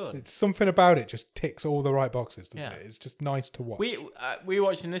well done. It's something about it just ticks all the right boxes, doesn't Yeah. it? It's just nice to watch. We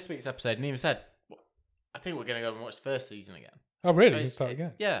watched in this week's episode, and even said, "I think we're going to go and watch the first season again." Oh, really? You It's- start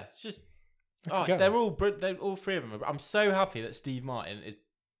again? Yeah, it's just I forget they're that. they're all 3 of them. I'm so happy that Steve Martin is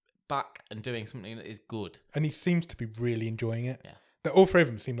back and doing something that is good. And he seems to be really enjoying it. Yeah. All 3 of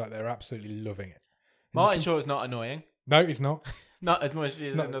them seem like they're absolutely loving it. And Martin you Short's not annoying, No, he's not. not as much as he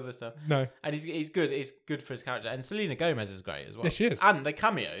is No. in other stuff, No. and he's good. He's good for his character, and Selena Gomez is great as well. Yeah, she is. And the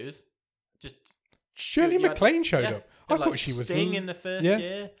cameos, just Shirley you had- MacLaine showed yeah, up. you I had, thought like, she was Sting in the first yeah.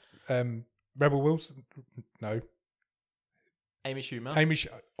 year. Rebel Wilson. No. Amy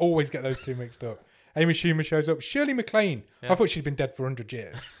Schumer. Always get those 2 mixed up. Amy Schumer shows up. Shirley MacLaine. Yeah. I thought she'd been dead for 100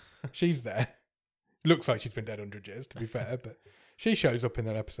 years. She's there. Looks like she's been dead 100 years, to be fair, but she shows up in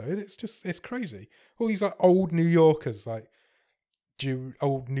that episode. It's crazy. All these like old New Yorkers, like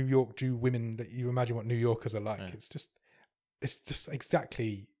old New York Jew women that you imagine what New Yorkers are like. Yeah. It's just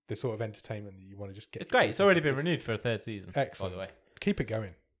exactly the sort of entertainment that you want to just get. It's great. It's already been It's renewed for a 3rd season. Excellent. By the way. keep it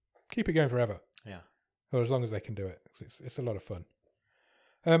going. Keep it going forever. Yeah. Or as long as they can do it. It's a lot of fun.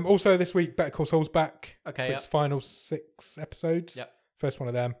 Also, this week, Better Call Saul's back Okay. for its final 6 episodes. Yep. First one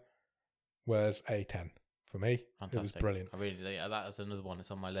of them was a 10 for me. Fantastic. It was brilliant. I really, that is another one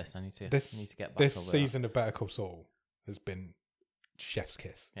that's on my list. I need to This get back this over season of Better Call Saul has been chef's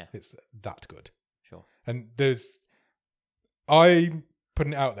kiss. Yeah. It's that good. that. Sure. And I'm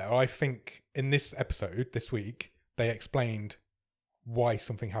putting it out there. I think in this episode this week they explained why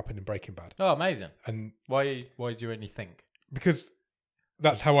something happened in Breaking Bad, Oh, amazing. and Why do you only think? because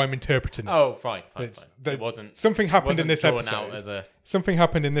that's how I'm interpreting it. Oh, fine. It's- It wasn't. Something happened in wasn't this drawn episode. out as a. Something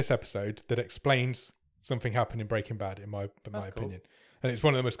happened in this episode that explains something happened in Breaking Bad, in my That's cool. opinion. And it's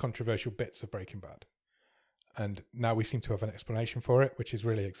one of the most controversial bits of Breaking Bad. And now we seem to have an explanation for it, which is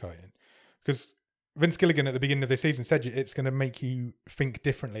really exciting. Because Vince Gilligan at the beginning of this season said it's going to make you think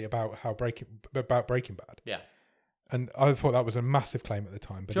differently about Breaking Bad. Yeah. And I thought that was a massive claim at the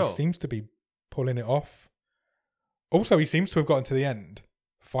time, but Sure. he seems to be pulling it off. Also, he seems to have gotten to the end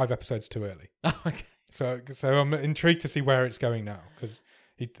 5 episodes too early. Oh, okay. So I'm intrigued to see where it's going now, because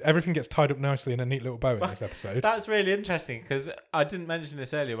everything gets tied up nicely in a neat little bow in this episode. That's really interesting because I didn't mention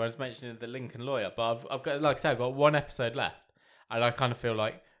this earlier when I was mentioning the Lincoln Lawyer, but I've got, like I said, I've got 1 episode left, and I kind of feel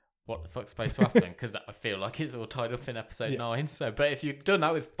like, what the fuck's supposed to happen? Because I feel like it's all tied up in episode 9. So, but if you've done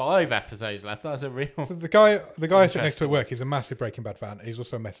that with 5 episodes left, that's a real. So the guy I sit next to at work, he's a massive Breaking Bad fan. He's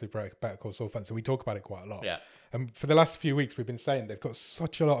also a massive Better Call Saul fan, so we talk about it quite a lot. Yeah. And for the last few weeks, we've been saying they've got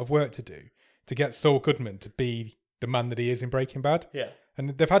such a lot of work to do to get Saul Goodman to be the man that he is in Breaking Bad. Yeah. And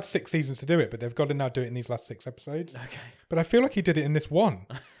they've had 6 seasons to do it, but they've got to now do it in these last 6 episodes. Okay. But I feel like he did it in this one,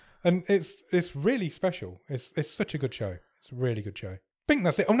 and it's really special. It's such a good show. It's a really good show. I think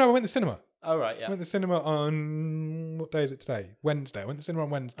that's it. Oh no, I went to the cinema. All right. I Yeah. went to the cinema on, what day is it today? Wednesday. I went to the cinema on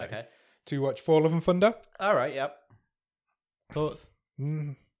Wednesday Okay. to watch Thor: Love and Thunder. All right. Yep. Thoughts?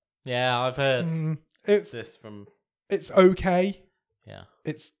 Mm, Yeah, I've heard it's this from. okay. Yeah.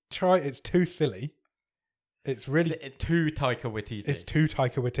 It's too silly. It's really Is it too Taika Waititi? it's too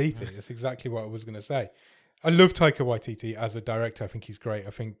Taika Waititi. That's exactly what I was going to say. I love Taika Waititi as a director. I think he's great.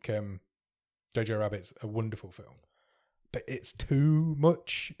 I think Jojo Rabbit's a wonderful film, but it's too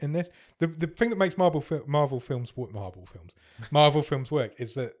much in this. The thing that makes Marvel films work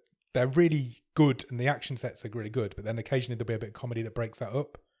is that they're really good and the action sets are really good, but then occasionally there'll be a bit of comedy that breaks that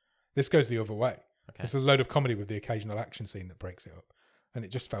up. This goes the other way. Okay. There's a load of comedy with the occasional action scene that breaks it up, and it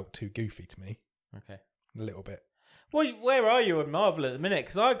just felt too goofy to me. Okay. A little bit. Well, where are you on Marvel at the minute?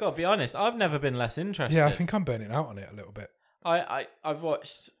 Because I've got to be honest, I've never been less interested. Yeah, I think I'm burning out on it a little bit. I've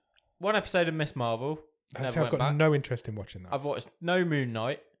watched 1 episode of Miss Marvel. I've got no interest in watching that. I've watched no Moon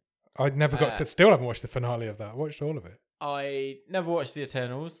Knight. I never got to. Still haven't watched the finale of that. I watched all of it. I never watched The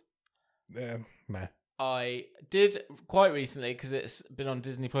Eternals. Meh. I did quite recently, because it's been on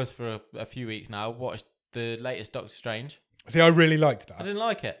Disney Plus for a few weeks now, watched the latest Doctor Strange. See, I really liked that. I didn't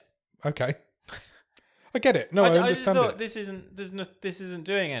like it. Okay. I get it. No, I I just understand thought it. this isn't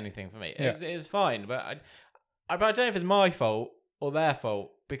doing anything for me. Yeah. It's fine, but I don't know if it's my fault or their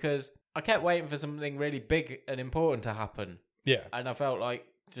fault, because I kept waiting for something really big and important to happen, Yeah. and I felt like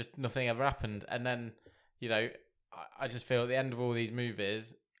just nothing ever happened. And then, I just feel at the end of all these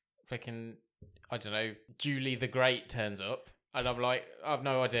movies, freaking, I don't know, Julie the Great turns up, and I'm like, I have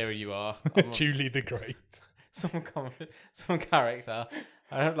no idea who you are. Julie the Great. some character.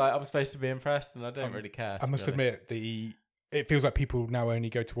 I'm supposed to be impressed, and I don't really care. I must admit, it feels like people now only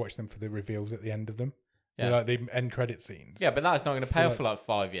go to watch them for the reveals at the end of them. Yeah. Like the end credit scenes. Yeah, but that's not going to pay off for like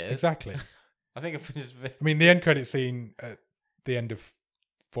 5 years. Exactly. I think if just. I mean, the end credit scene at the end of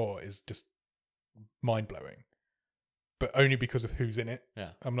 4 is just mind blowing, but only because of who's in it. Yeah.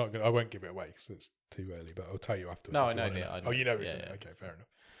 I won't give it away because it's too early, but I'll tell you afterwards. No, if I you know. wanna Yeah, I know. Oh, you know who's Yeah, in it. yeah. Okay, fair enough.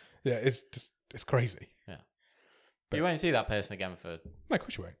 Yeah, it's crazy. Yeah. But You won't see that person again for No, of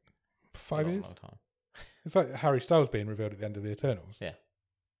course you won't. a 5 long, years. long time. It's like Harry Styles being revealed at the end of the Eternals. Yeah.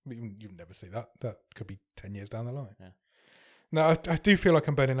 You'll never see that. That could be 10 years down the line. Yeah. No, I do feel like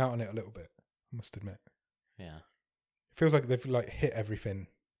I'm burning out on it a little bit. I must admit. Yeah. It feels like they've like hit everything.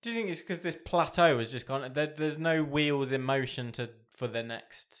 Do you think it's because this plateau has just gone? There's no wheels in motion for the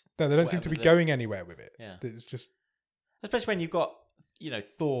next. No, they don't seem to be whatever going anywhere with it. Yeah. It's just Especially when you've got,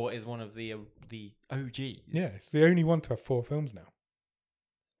 Thor is one of the OGs. yeah. It's the only one to have 4 films now.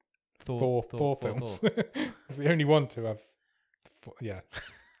 Thor films. Thor. It's the only one to have. 4, yeah.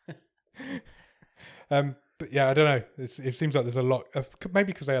 But yeah, I don't know. It seems like there's a lot of,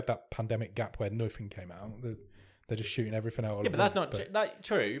 maybe because they had that pandemic gap where nothing came out. They're just shooting everything out. All Yeah, at but that's once, not that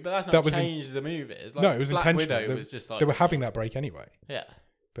true. But that's That not was changed the movies. Like, no, it was Black intentional. Widow was just like they were having that break anyway. yeah.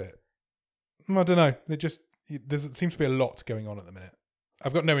 But I don't know. They just There seems to be a lot going on at the minute.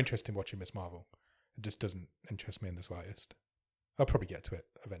 I've got no interest in watching Miss Marvel. It just doesn't interest me in the slightest. I'll probably get to it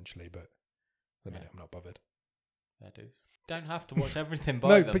eventually, but at the minute I'm not bothered. Fair dues. Don't have to watch everything by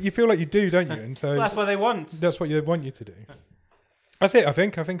No, them. but you feel like you do, don't you? And so Well, that's what they want. that's what they want you to do. That's it. I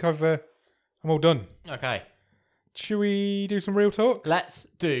think I'm all done. Okay, Should we do some real talk? let's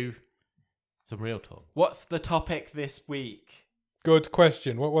do some real talk. What's the topic this week? Good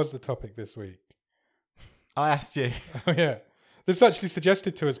question. What was the topic this week? I asked you. Oh yeah, this was actually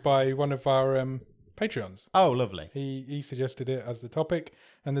suggested to us by one of our Patreons. Oh, lovely. He suggested it as the topic,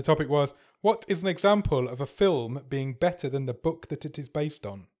 and the topic was, what is an example of a film being better than the book that it is based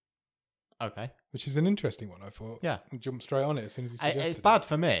on? Okay. Which is an interesting one, I thought. Yeah. And jumped straight on it as soon as he suggested It's bad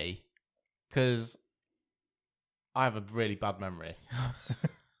for me because I have a really bad memory. it.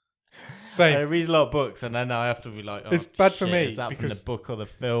 I Same. read a lot of books and then I have to be like, oh, It's bad for shit, me is that from the because- book or the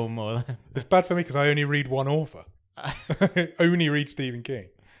film or It's bad for me because I only read one author. I only read Stephen King.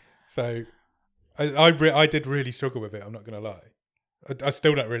 So I did really struggle with it, I'm not going to lie. I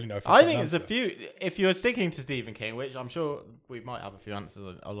still don't really know if I got think an there's a answer. few. If you're sticking to Stephen King, which I'm sure we might have a few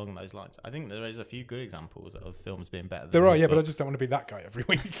answers along those lines, I think there is a few good examples of films being better. Than There are, the yeah, but I book. just don't want to be that guy every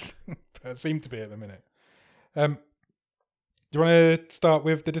week. That seemed to be at the minute. Do you want to start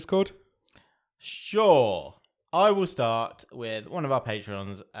with the Discord? Sure. I will start with one of our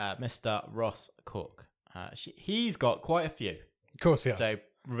patrons, Mr. Ross Cook. He's got quite a few. Of course, yes. So,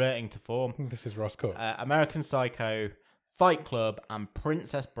 reverting to form, This is Ross Cook. American Psycho, Fight Club, and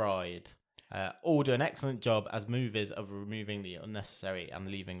Princess Bride all do an excellent job as movies of removing the unnecessary and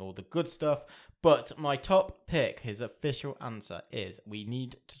leaving all the good stuff. But my top pick, his official answer, is we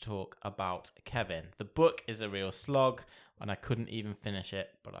need to talk about Kevin. The book is a real slog, and I couldn't even finish it,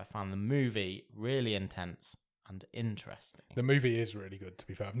 but I found the movie really intense and interesting. The movie is really good, to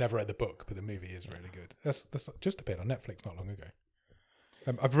be fair. I've never read the book, but the movie is really good. That's just appeared on Netflix not long ago.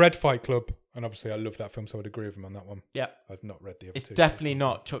 I've read Fight Club, and obviously I love that film, so I'd agree with him on that one. Yeah, I've not read the other it's two. definitely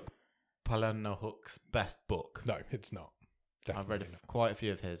not Chuck Palahniuk's best book. No, it's not. I've read Definitely not. quite a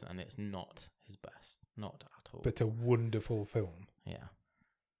few of his, and it's not his best. Not at all. But it's a wonderful film. Yeah.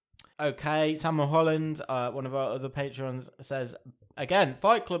 Okay, Samuel Holland, one of our other patrons, says, again,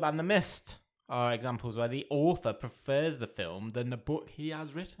 Fight Club and The Mist are examples where the author prefers the film than the book he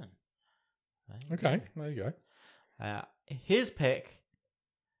has written. There you Okay, there you go. go. His pick...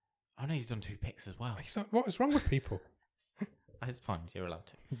 Oh, no, he's done 2 picks as well. What is wrong with people? It's fine, you're allowed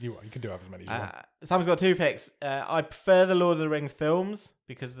to. You can do have as many as you want. Sam's got 2 picks. I prefer the Lord of the Rings films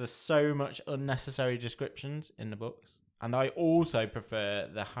because there's so much unnecessary descriptions in the books. And I also prefer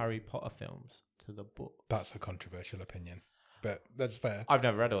the Harry Potter films to the books. That's a controversial opinion, but that's fair. I've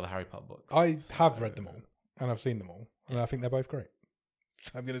never read all the Harry Potter books. I have read them all, and I've seen them all, and I think they're both great.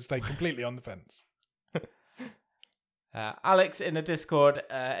 I'm going to stay completely on the fence. Alex in the Discord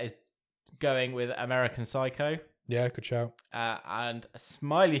is going with American Psycho. Yeah, good shout. And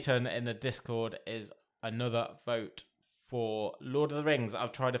Smileyton in the Discord is another vote for Lord of the Rings.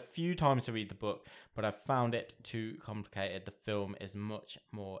 I've tried a few times to read the book, but I've found it too complicated. The film is much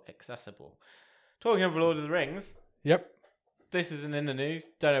more accessible. Talking of Lord of the Rings, Yep, this isn't in the news.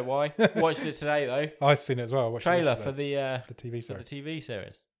 Don't know why. Watched it today though. I've seen it as well. I watched it Trailer yesterday. for the TV the series. TV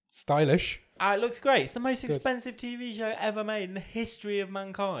series. Stylish. It looks great. It's the most Good. expensive TV show ever made in the history of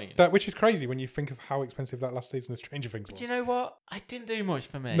mankind. Which is crazy when you think of how expensive that last season of Stranger Things was. Do you know what? It didn't do much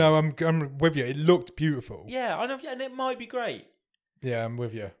for me. No, I'm with you. It looked beautiful. Yeah, I know, and it might be great. Yeah, I'm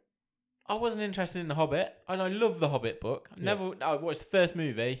with you. I wasn't interested in The Hobbit, and I love the Hobbit book. I watched the first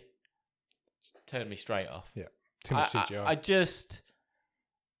movie, turned me straight off. Yeah, too much CGI. I just,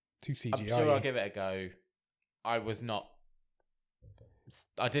 Too CGI. I'm sure I'll give it a go.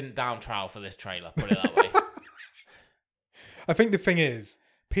 I didn't down trowel for this trailer, put it that way. I think the thing is,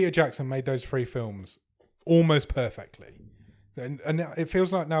 Peter Jackson made those 3 films almost perfectly. And it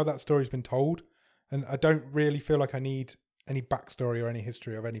feels like now that story's been told, and I don't really feel like I need any backstory or any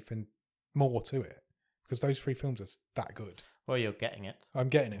history of anything more to it, because those 3 films are that good. Well, you're getting it. I'm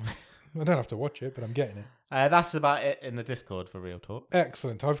getting it. I don't have to watch it, but I'm getting it. That's about it in the Discord for Real Talk.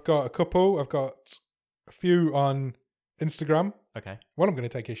 Excellent. I've got a couple. I've got a few on Instagram. Okay. One I'm going to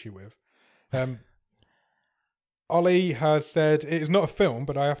take issue with. Ollie has said it is not a film,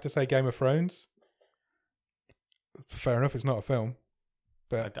 but I have to say Game of Thrones. Fair enough, it's not a film.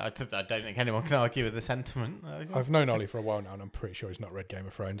 But I don't think anyone can argue with the sentiment. I've known Ollie for a while now, and I'm pretty sure he's not read Game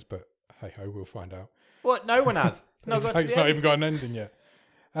of Thrones, but hey ho, we'll find out. What? No one has. No, It's not even got an ending yet.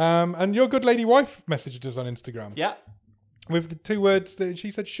 And your good lady wife messaged us on Instagram Yeah. with the 2 words that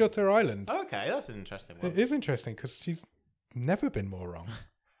she said, Shutter Island. Okay, that's an interesting one. It is interesting because she's never been more wrong.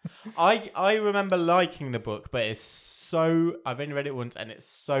 I remember liking the book, but I've only read it once, and it's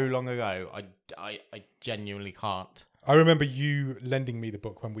so long ago. I genuinely can't. I remember you lending me the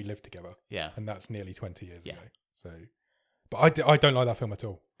book when we lived together. Yeah. And that's nearly 20 years Yeah. ago. So, but I don't like that film at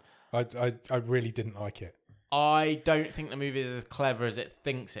all. I really didn't like it. I don't think the movie is as clever as it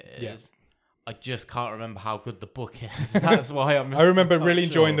thinks it is. Yeah. I just can't remember how good the book is. That's why I remember not really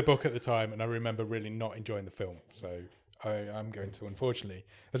enjoying sure. the book at the time, and I remember really not enjoying the film. So I'm going to, unfortunately,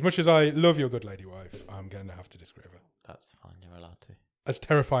 as much as I love Your Good Lady Wife, I'm going to have to disagree with her. That's fine. You're allowed to. As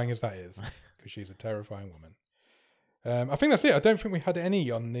terrifying as that is, because she's a terrifying woman. I think that's it. I don't think we had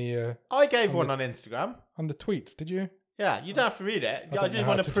any on the I gave one on Instagram. on the tweets. Did you? Yeah, you don't have to read it. I I don't just know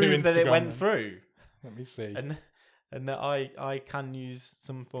want how to to do prove that it Instagram went then. through, Let me see. and that I can use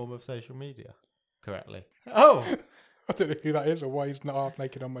some form of social media correctly. Oh, I don't know who that is or why he's not half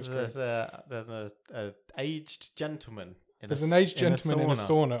naked on my screen. there's a aged gentleman. There's an aged gentleman in a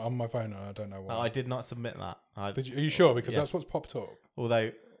sauna. sauna on my phone, and I don't know why. I did not submit that. Are you sure? Because Yes. that's what's popped up.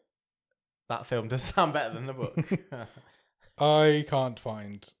 Although that film does sound better than the book. I can't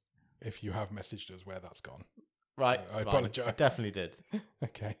find if you have messaged us where that's gone. Right, I fine. apologise. I definitely did.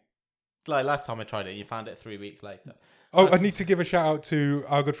 Okay. Like last time I tried it, you found it 3 weeks later. Oh, That's- I need to give a shout out to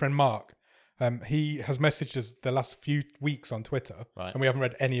our good friend Mark. He has messaged us the last few weeks on Twitter, Right. and we haven't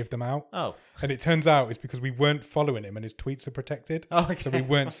read any of them out. Oh, And it turns out it's because we weren't following him, and his tweets are protected, okay. so we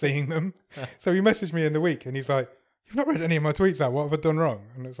weren't seeing them. So he messaged me in the week, and he's like, "You've not read any of my tweets out. What have I done wrong?"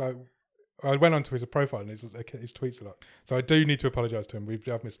 And it's like, I went onto his profile, and his tweets a lot. So I do need to apologise to him.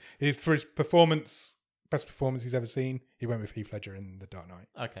 I've missed for his performance, best performance he's ever seen. He went with Heath Ledger in The Dark Knight.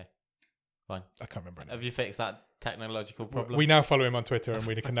 Okay, fine. I can't remember. Have you fixed that technological problem? We now follow him on Twitter, and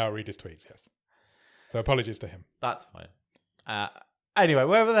we can now read his tweets. Yes. So apologies to him. That's fine. Anyway,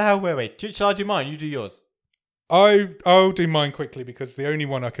 wherever the hell were we? Shall I do mine? You do yours. I'll do mine quickly because the only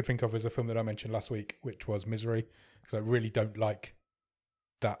one I could think of is a film that I mentioned last week, which was Misery, because I really don't like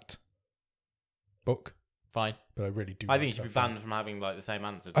that book, Fine. but I really do. I like think you should be that film. banned from having like the same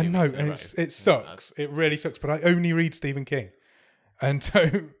answer. I 2 know, weeks in a and row. it sucks. It really sucks. But I only read Stephen King, and so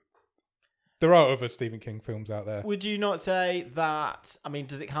there are other Stephen King films out there. Would you not say that? I mean,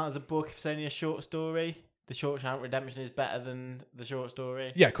 does it count as a book if it's only a short story? The Shawshank Redemption is better than the short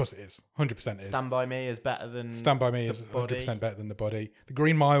story. Yeah, of course it is. 100% is. Stand By Me is better than Stand By Me The is Body. 100% better than The Body. The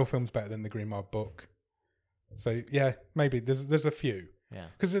Green Mile film's better than the Green Mile book. So yeah, maybe there's a few. Yeah.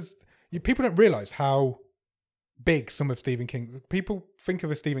 Because people don't realise how big some of Stephen King... People think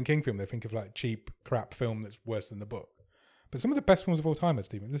of a Stephen King film, they think of like cheap, crap film that's worse than the book. But some of the best films of all time are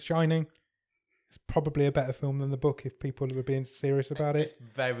Stephen. The Shining is probably a better film than the book if people are being serious about It's it.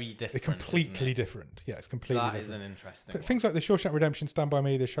 very different. They're completely isn't it? different. Yeah, it's So completely that different. is an interesting But one. things like The Shawshank Redemption, Stand By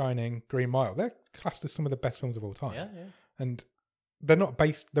Me, The Shining, Green Mile, they're classed as some of the best films of all time. Yeah, yeah. And they're not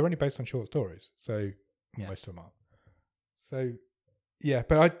based, they're only based on short stories. So Yeah. most of them are. So yeah,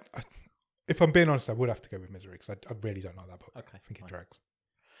 but I if I'm being honest, I would have to go with Misery because I really don't like that book. Okay, I think it fine. drags.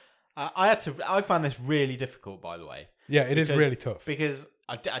 I found this really difficult, by the way, Yeah, it is Because- really tough. because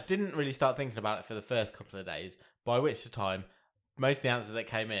I didn't really start thinking about it for the first couple of days, by which time most of the answers that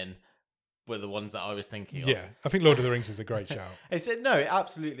came in were the ones that I was thinking of. Yeah, I think Lord of the Rings is a great shout. No, it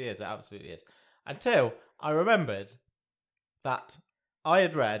absolutely is. It absolutely is. Until I remembered that I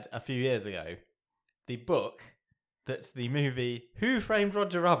had read a few years ago the book that's the movie Who Framed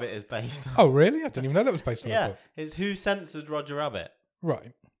Roger Rabbit is based on. Oh, really? I didn't even know that was based on a Yeah, book. it's Who Censored Roger Rabbit.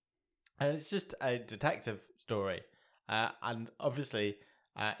 Right. And it's just a detective story. And obviously,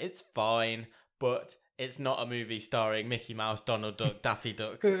 it's fine, but it's not a movie starring Mickey Mouse, Donald Duck, Daffy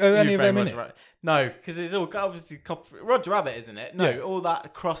Duck. Are Who any of Framed them in Roger it? Rabbit. No, because it's all obviously Roger Rabbit, isn't it? No, Yeah. all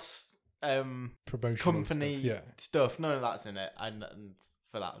that cross Promotional company stuff. Yeah. stuff. None of that's in it. And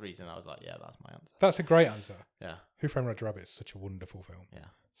for that reason, I was like, yeah, that's my answer. That's a great answer. Yeah. Who Framed Roger Rabbit is such a wonderful film. Yeah.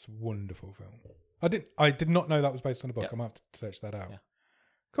 It's a wonderful film. I did not know that was based on a book. Yep. I'm going to have to search that out. Yeah.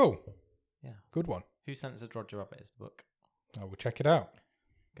 Cool. Yeah. Good one. Who Censored Roger Rabbit is the book. I will check it out.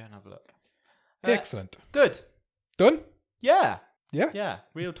 Go and have a look. Excellent. Good. Done? Yeah. Yeah. Yeah.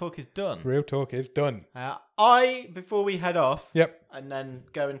 Real talk is done. Real talk is done. Before we head off Yep. and then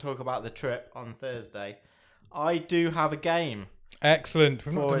go and talk about the trip on Thursday, I do have a game. Excellent.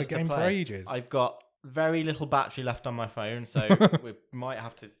 We've not for done a us to game for play. ages. I've got very little battery left on my phone, so we might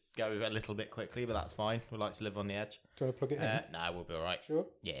have to go a little bit quickly, but that's fine. We like to live on the edge. Do you want to plug it in? No, we'll be all right. Sure.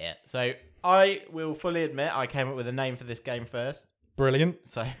 Yeah. So I will fully admit I came up with a name for this game first. Brilliant.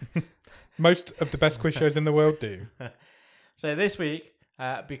 So, Most of the best quiz shows in the world do. so this week,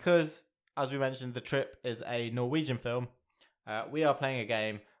 because as we mentioned, the trip is a Norwegian film, we are playing a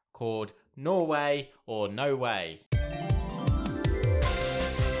game called Norway or No Way.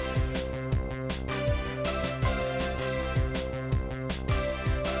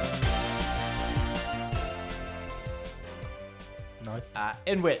 Nice.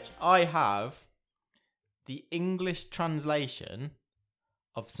 In which I have the English translation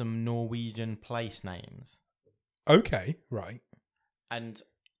of some Norwegian place names. Okay, right. And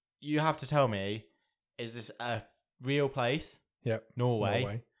you have to tell me, is this a real place, Yep.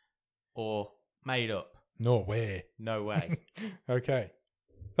 Norway, or made up? Norway. No way. Okay.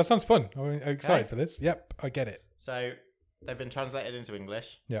 That sounds fun. I'm excited Okay. for this. Yep, I get it. So they've been translated into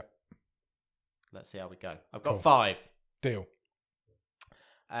English. Yep. Let's see how we go. I've got Cool. 5. Deal.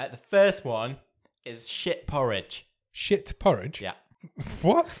 The first one is shit porridge. Shit porridge? Yeah.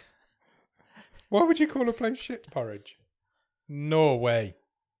 What? Why would you call a place shit porridge? Norway.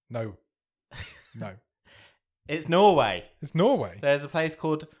 No. No. It's Norway. It's Norway. There's a place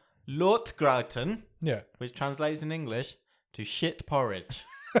called Lortgrauten, Yeah. which translates in English to shit porridge.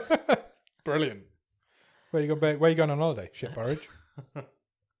 Brilliant. Where you going on holiday? Shit porridge.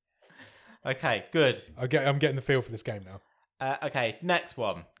 Okay, good. I'm getting the feel for this game now. Okay, next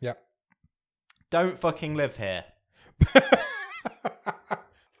one. Yep. Don't fucking live here. I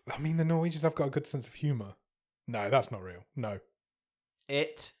mean, the Norwegians have got a good sense of humour. No, that's not real. No.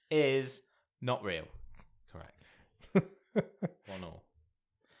 It is not real. Correct.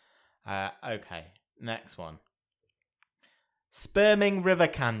 1-1. Okay, next one. Sperming River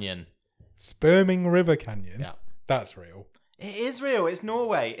Canyon. Sperming River Canyon. Yeah. That's real. It is real. It's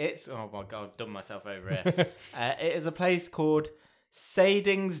Norway. It's oh my god, I've done myself over here. It is a place called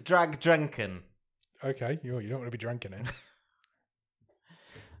Sadings Dragdrenken. Okay, you don't want to be drinking it.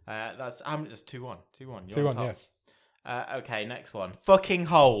 That's 2-1. 2-1. 2-1, yes. Okay, next one. Fucking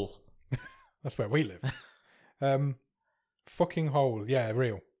hole. That's where we live. Fucking hole. Yeah,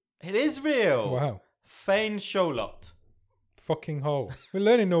 real. It is real. Wow. Fein Sholot. Fucking hole. We're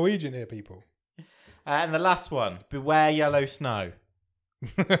learning Norwegian here, people. And the last one. Beware yellow snow.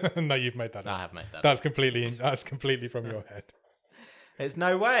 No, you've made that No, I up. have made that. That's completely from your head. It's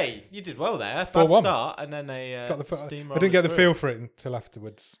no way. You did well there. Bad 4-1. start, and then they I steamrolled didn't get the through. feel for it until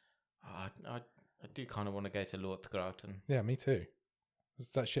afterwards. Oh, I do kind of want to go to Lortgrauten. Yeah, me too. It's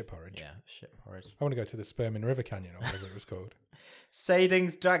that shit porridge. Yeah, shit porridge. I want to go to the Sperming River Canyon or whatever it was called.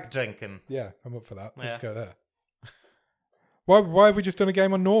 Sadings Dragdrenken. Yeah, I'm up for that. Yeah. Let's go there. Why have we just done a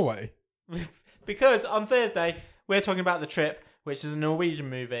game on Norway? Because on Thursday, we're talking about The Trip, which is a Norwegian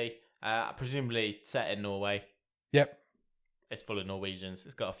movie, presumably set in Norway. Yep. It's full of Norwegians.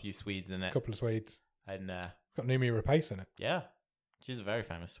 It's got a few Swedes in A it. couple of Swedes. And It's got Noomi Rapace in it. yeah, she's a very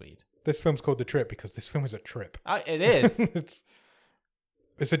famous Swede. This film's called The Trip because this film is a trip. It is.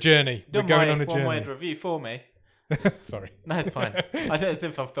 It's a journey. Done We're going my on a journey. one-word review for me. Sorry. No, it's fine. I don't as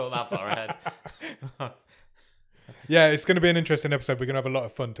if I've thought that far ahead. Yeah, it's going to be an interesting episode. We're going to have a lot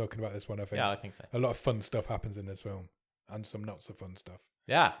of fun talking about this one, I think. Yeah, I think so. A lot of fun stuff happens in this film and some not so fun stuff.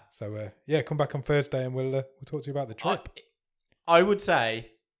 Yeah. So, yeah, come back on Thursday and we'll talk to you about The Trip. I would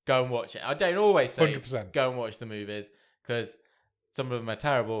say go and watch it. I don't always say 100%. go and watch the movies because some of them are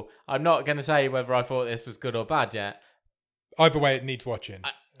terrible. I'm not going to say whether I thought this was good or bad yet. Either way, it needs watching.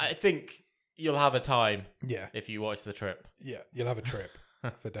 I think you'll have a time Yeah. if you watch The Trip. Yeah, you'll have a trip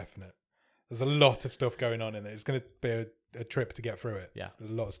for definite. There's a lot of stuff going on in it. It's going to be a trip to get through it. Yeah.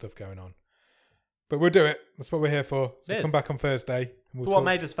 There's a lot of stuff going on. But we'll do it. That's what we're here for. So It is. come back on Thursday. And we'll What talk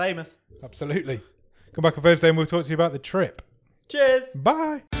made us famous. Absolutely. Come back on Thursday and we'll talk to you about The Trip. Cheers.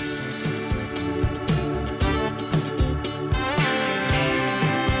 Bye.